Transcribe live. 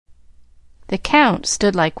The Count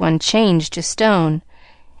stood like one changed to stone,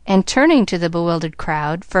 and turning to the bewildered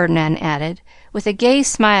crowd, Ferdinand added, with a gay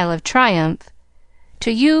smile of triumph,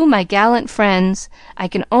 "To you, my gallant friends, I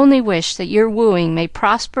can only wish that your wooing may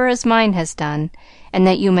prosper as mine has done, and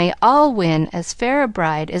that you may all win as fair a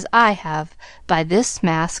bride as I have by this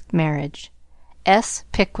masked marriage. S.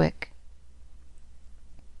 Pickwick."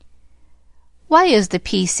 Why is the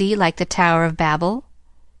P.C. like the Tower of Babel?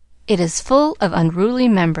 It is full of unruly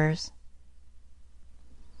members.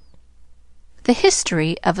 The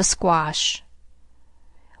history of a squash.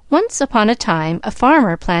 Once upon a time a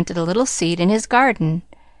farmer planted a little seed in his garden,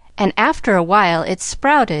 and after a while it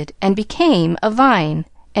sprouted and became a vine,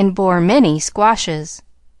 and bore many squashes.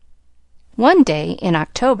 One day in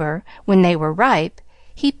October, when they were ripe,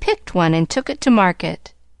 he picked one and took it to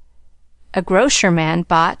market. A grocer man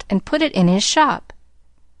bought and put it in his shop.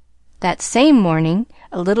 That same morning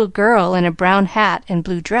a little girl in a brown hat and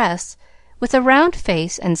blue dress, with a round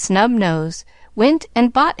face and snub nose, went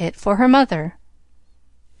and bought it for her mother.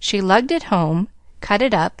 She lugged it home, cut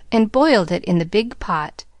it up, and boiled it in the big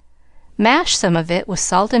pot, mashed some of it with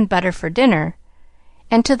salt and butter for dinner,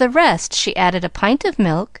 and to the rest she added a pint of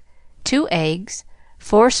milk, 2 eggs,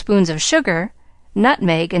 4 spoons of sugar,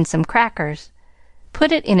 nutmeg, and some crackers,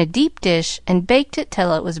 put it in a deep dish, and baked it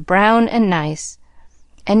till it was brown and nice,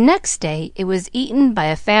 and next day it was eaten by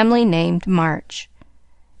a family named March.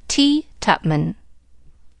 T. Tupman.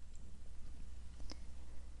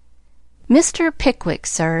 Mr. Pickwick,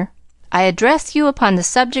 sir, I address you upon the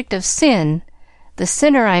subject of sin. The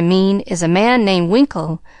sinner I mean is a man named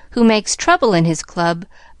Winkle, who makes trouble in his club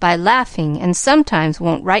by laughing, and sometimes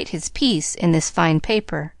won't write his piece in this fine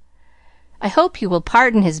paper. I hope you will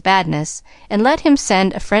pardon his badness, and let him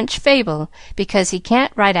send a French fable, because he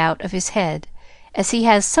can't write out of his head, as he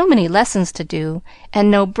has so many lessons to do,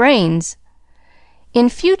 and no brains. In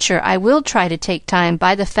future I will try to take time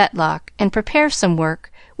by the fetlock, and prepare some work,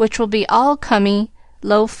 which will be all cummy,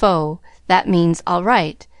 lo fo, that means all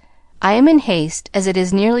right. I am in haste, as it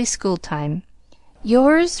is nearly school time.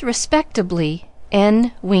 Yours respectably,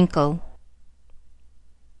 N. Winkle.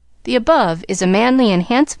 The above is a manly and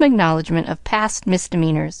handsome acknowledgment of past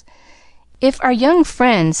misdemeanors. If our young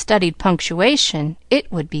friend studied punctuation, it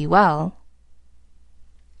would be well.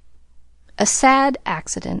 A sad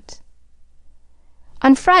accident.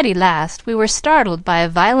 On Friday last we were startled by a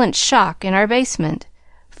violent shock in our basement,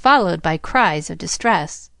 followed by cries of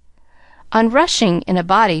distress. On rushing in a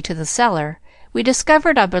body to the cellar, we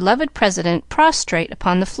discovered our beloved president prostrate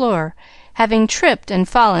upon the floor, having tripped and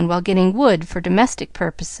fallen while getting wood for domestic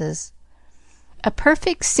purposes. A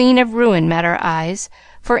perfect scene of ruin met our eyes,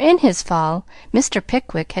 for in his fall Mr.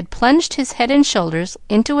 Pickwick had plunged his head and shoulders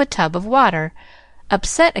into a tub of water,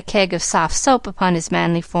 upset a keg of soft soap upon his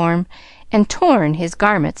manly form, and torn his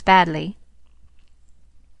garments badly.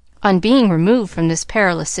 On being removed from this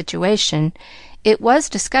perilous situation, it was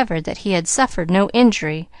discovered that he had suffered no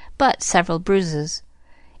injury but several bruises,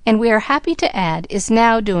 and we are happy to add is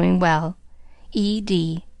now doing well.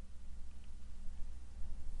 E.D.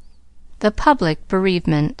 The public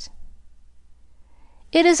bereavement.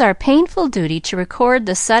 It is our painful duty to record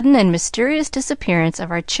the sudden and mysterious disappearance of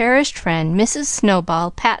our cherished friend, Mrs.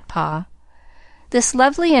 Snowball Patpaw. This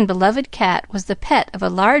lovely and beloved cat was the pet of a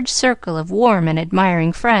large circle of warm and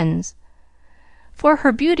admiring friends. For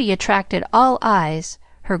her beauty attracted all eyes,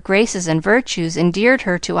 her graces and virtues endeared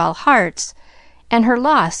her to all hearts, and her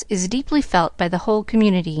loss is deeply felt by the whole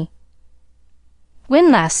community.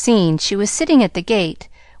 When last seen, she was sitting at the gate,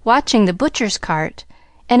 watching the butcher's cart,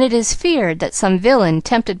 and it is feared that some villain,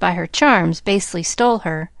 tempted by her charms, basely stole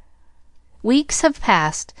her. Weeks have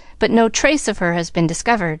passed, but no trace of her has been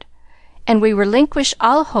discovered, and we relinquish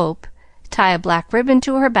all hope, tie a black ribbon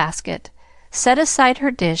to her basket, set aside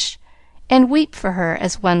her dish, and weep for her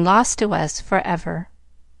as one lost to us forever.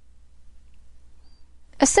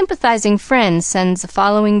 A sympathizing friend sends the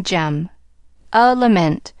following gem: A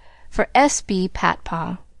Lament, for S. B.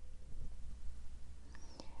 Patpaw.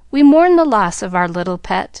 We mourn the loss of our little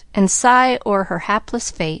pet, and sigh o'er her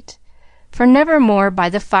hapless fate, for never more by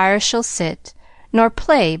the fire she'll sit, nor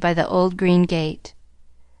play by the old green gate.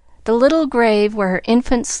 The little grave where her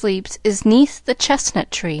infant sleeps is 'neath the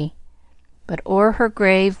chestnut tree, but o'er her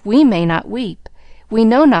grave we may not weep, we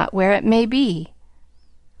know not where it may be.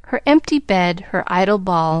 Her empty bed, her idle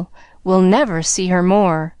ball, we'll never see her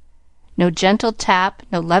more. No gentle tap,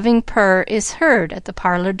 no loving purr is heard at the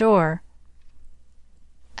parlor door.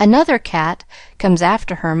 Another cat comes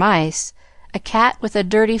after her mice, a cat with a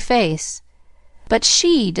dirty face, but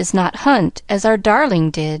she does not hunt as our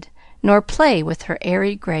darling did, nor play with her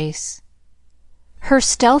airy grace. Her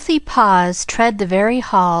stealthy paws tread the very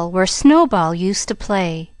hall where Snowball used to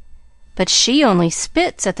play, but she only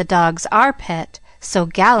spits at the dogs our pet so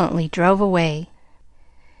gallantly drove away.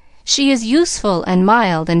 She is useful and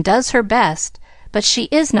mild and does her best, but she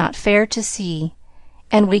is not fair to see,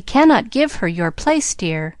 and we cannot give her your place,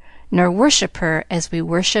 dear, nor worship her as we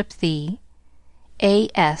worship thee.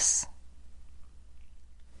 A.S.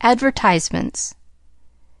 Advertisements.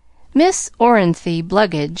 Miss Orinthy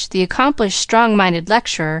Bluggage, the accomplished strong-minded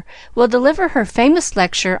lecturer, will deliver her famous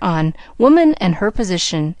lecture on Woman and Her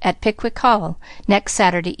Position at Pickwick Hall next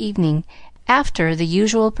Saturday evening, after the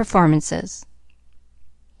usual performances.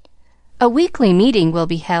 A weekly meeting will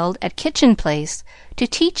be held at Kitchen Place to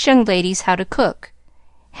teach young ladies how to cook.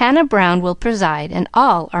 Hannah Brown will preside, and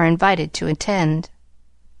all are invited to attend.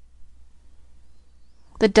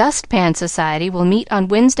 The Dustpan Society will meet on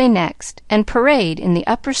Wednesday next and parade in the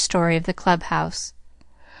upper story of the clubhouse.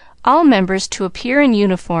 All members to appear in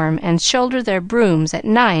uniform and shoulder their brooms at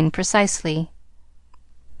 9 precisely.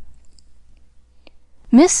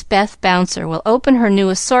 Miss Beth Bouncer will open her new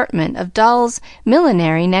assortment of dolls'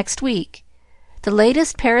 millinery next week. The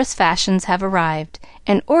latest Paris fashions have arrived,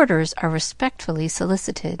 and orders are respectfully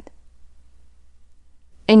solicited.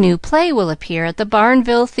 A new play will appear at the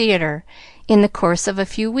Barnville Theatre in the course of a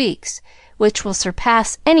few weeks, which will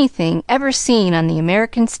surpass anything ever seen on the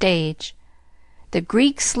American stage. The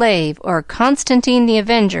Greek Slave, or Constantine the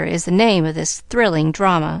Avenger, is the name of this thrilling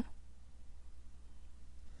drama.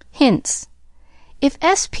 Hints. If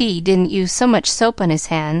S.P. didn't use so much soap on his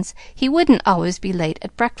hands, he wouldn't always be late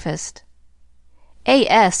at breakfast.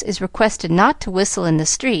 A.S. is requested not to whistle in the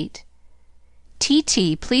street.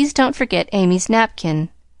 T.T. please don't forget Amy's napkin.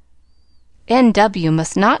 N.W.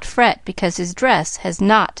 must not fret because his dress has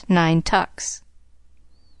not 9 tucks.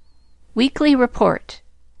 Weekly Report.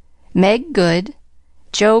 Meg good,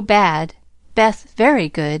 Joe bad, Beth very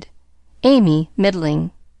good, Amy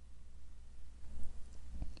middling.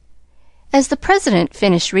 As the President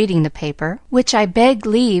finished reading the paper, which I beg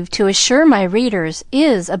leave to assure my readers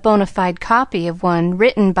is a bona fide copy of one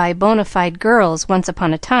written by bona fide girls once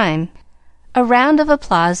upon a time, a round of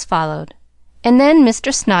applause followed, and then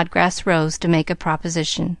Mr. Snodgrass rose to make a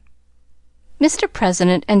proposition. "Mr.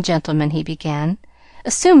 President and gentlemen," he began,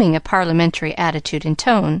 assuming a parliamentary attitude and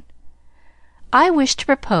tone, "I wish to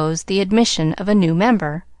propose the admission of a new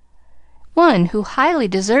member, one who highly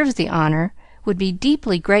deserves the honor, would be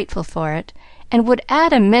deeply grateful for it, and would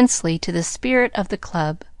add immensely to the spirit of the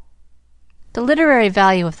club, the literary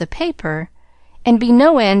value of the paper, and be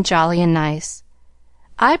no end jolly and nice.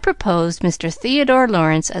 I propose Mr. Theodore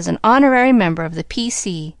Lawrence as an honorary member of the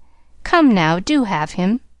P.C. Come now, do have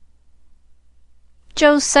him."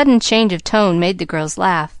 Joe's sudden change of tone made the girls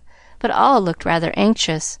laugh, but all looked rather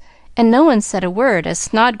anxious, and no one said a word as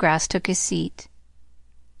Snodgrass took his seat.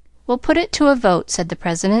 "We'll put it to a vote," said the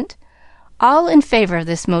President. "All in favor of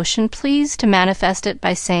this motion, please to manifest it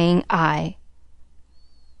by saying aye."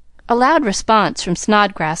 A loud response from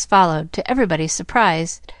Snodgrass followed, to everybody's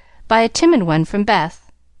surprise, by a timid one from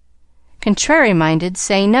Beth. Contrary-minded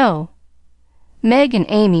say no. Meg and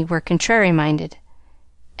Amy were contrary-minded,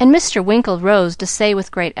 and Mr. Winkle rose to say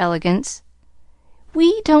with great elegance,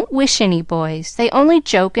 "We don't wish any boys. They only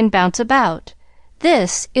joke and bounce about.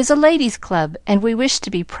 This is a ladies' club, and we wish to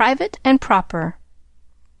be private and proper."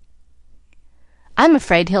 "I'm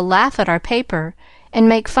afraid he'll laugh at our paper, and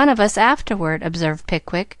make fun of us afterward," observed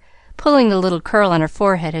Pickwick, pulling the little curl on her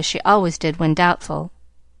forehead as she always did when doubtful.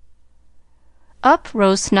 Up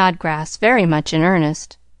rose Snodgrass, very much in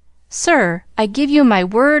earnest. "Sir, I give you my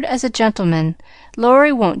word as a gentleman,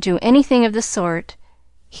 Laurie won't do anything of the sort.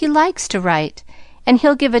 He likes to write, and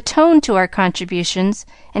he'll give a tone to our contributions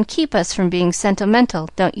and keep us from being sentimental,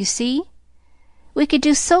 don't you see? We could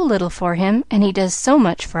do so little for him, and he does so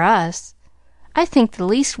much for us. I think the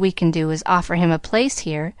least we can do is offer him a place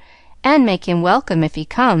here, and make him welcome if he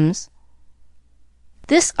comes."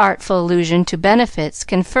 This artful allusion to benefits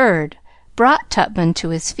conferred brought Tupman to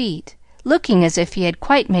his feet, looking as if he had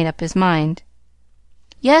quite made up his mind.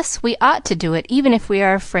 "Yes, we ought to do it, even if we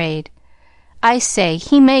are afraid. I say,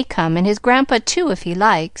 he may come, and his grandpa, too, if he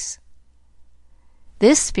likes."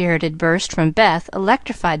 This spirited burst from Beth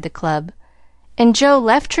electrified the club, and Joe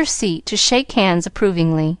left her seat to shake hands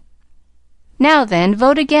approvingly. "Now, then,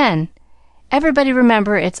 vote again. Everybody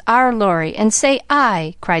remember it's our Laurie, and say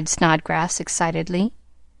aye," cried Snodgrass excitedly.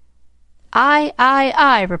 "Aye, aye,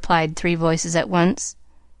 aye," replied 3 voices at once.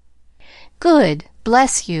 "Good!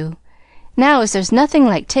 Bless you! Now, as there's nothing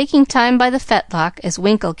like taking time by the fetlock, as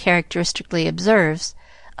Winkle characteristically observes,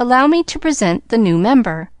 allow me to present the new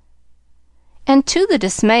member." And to the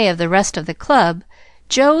dismay of the rest of the club,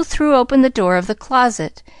 Joe threw open the door of the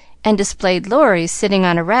closet and displayed Laurie sitting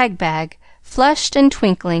on a rag bag, flushed and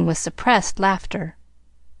twinkling with suppressed laughter.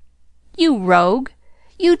 "You rogue!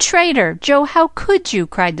 You traitor! Joe, how could you?"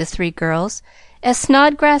 cried the three girls, as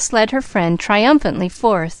Snodgrass led her friend triumphantly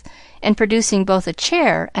forth, and producing both a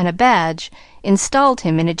chair and a badge, installed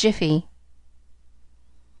him in a jiffy.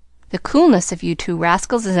 "The coolness of you two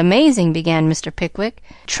rascals is amazing," began Mr. Pickwick,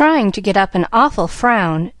 trying to get up an awful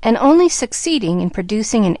frown, and only succeeding in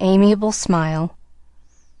producing an amiable smile.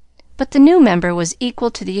 But the new member was equal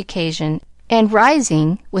to the occasion, and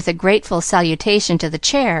rising, with a grateful salutation to the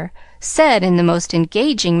chair, said in the most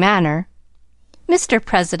engaging manner, "Mr.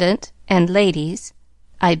 President and ladies,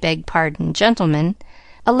 I beg pardon, gentlemen,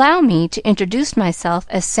 allow me to introduce myself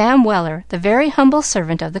as Sam Weller, the very humble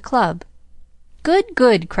servant of the club." "Good,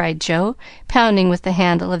 good!" cried Joe, pounding with the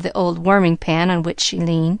handle of the old warming pan on which she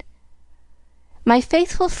leaned. "My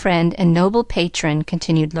faithful friend and noble patron,"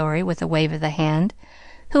 continued Laurie, with a wave of the hand,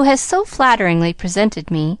 "who has so flatteringly presented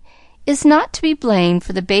me, is not to be blamed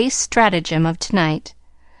for the base stratagem of to-night.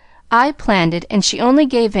 I planned it, and she only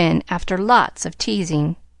gave in after lots of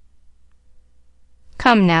teasing."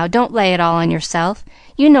 "Come, now, don't lay it all on yourself.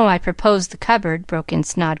 You know I proposed the cupboard," broke in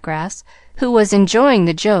Snodgrass, who was enjoying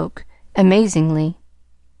the joke amazingly.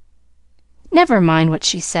 "Never mind what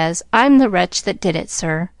she says. I'm the wretch that did it,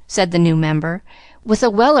 sir," said the new member, with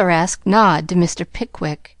a Welleresque nod to Mr.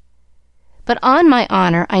 Pickwick. "But on my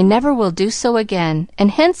honor I never will do so again,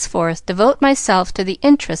 and henceforth devote myself to the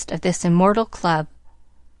interest of this immortal club."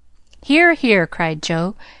 "Hear, hear!" cried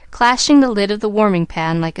Joe, clashing the lid of the warming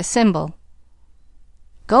pan like a cymbal.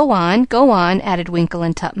 Go on," added Winkle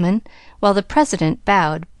and Tupman, while the president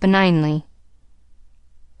bowed benignly.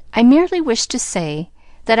 "I merely wish to say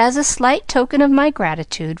that as a slight token of my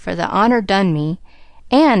gratitude for the honor done me,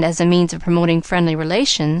 and as a means of promoting friendly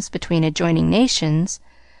relations between adjoining nations,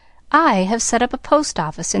 I have set up a post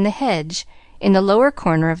office in the hedge in the lower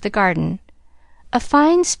corner of the garden, a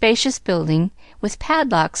fine spacious building with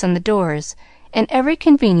padlocks on the doors and every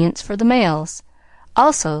convenience for the males,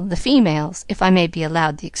 also the females, if I may be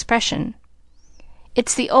allowed the expression.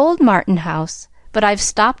 It's the old Martin House, but I've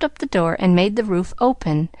stopped up the door and made the roof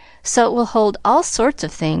open, so it will hold all sorts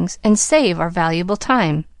of things and save our valuable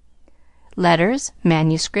time. Letters,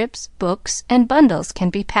 manuscripts, books, and bundles can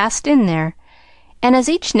be passed in there, and as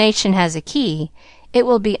each nation has a key, it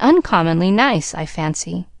will be uncommonly nice, I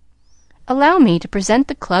fancy. Allow me to present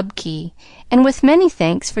the club key, and with many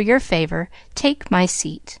thanks for your favor, take my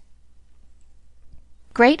seat."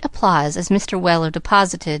 Great applause as Mr. Weller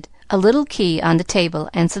deposited a little key on the table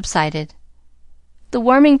and subsided. The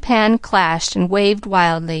warming pan clashed and waved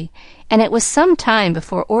wildly, and it was some time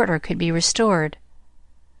before order could be restored.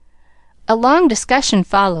 A long discussion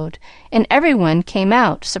followed, and every one came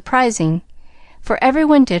out surprising, for every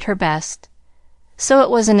one did her best. So it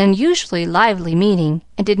was an unusually lively meeting,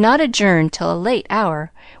 and did not adjourn till a late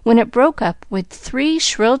hour, when it broke up with 3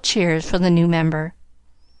 shrill cheers for the new member.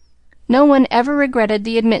 No one ever regretted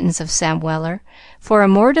the admittance of Sam Weller, for a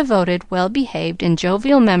more devoted, well-behaved, and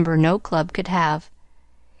jovial member no club could have.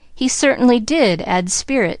 He certainly did add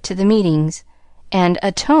spirit to the meetings, and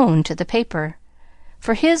a tone to the paper,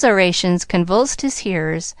 for his orations convulsed his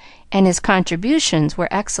hearers, and his contributions were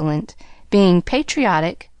excellent, being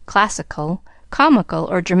patriotic, classical, comical,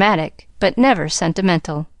 or dramatic, but never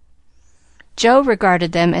sentimental. Joe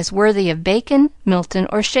regarded them as worthy of Bacon, Milton,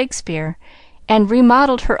 or Shakespeare, and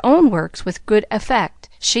remodeled her own works with good effect,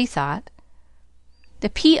 she thought. The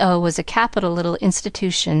P.O. was a capital little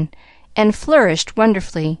institution, and flourished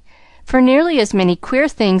wonderfully, for nearly as many queer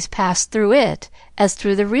things passed through it as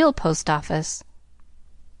through the real post office.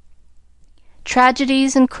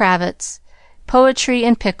 Tragedies and cravats, poetry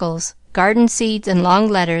and pickles, garden seeds and long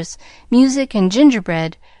letters, music and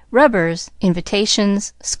gingerbread, rubbers,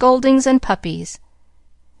 invitations, scoldings, and puppies.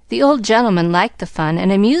 The old gentleman liked the fun,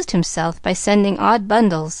 and amused himself by sending odd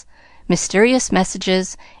bundles, mysterious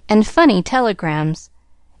messages, and funny telegrams,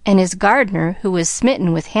 and his gardener, who was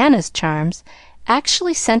smitten with Hannah's charms,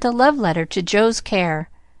 actually sent a love letter to Joe's care.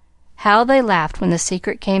 How they laughed when the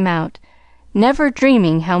secret came out, never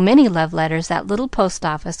dreaming how many love letters that little post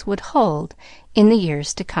office would hold in the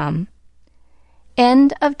years to come.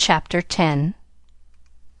 Chapter 10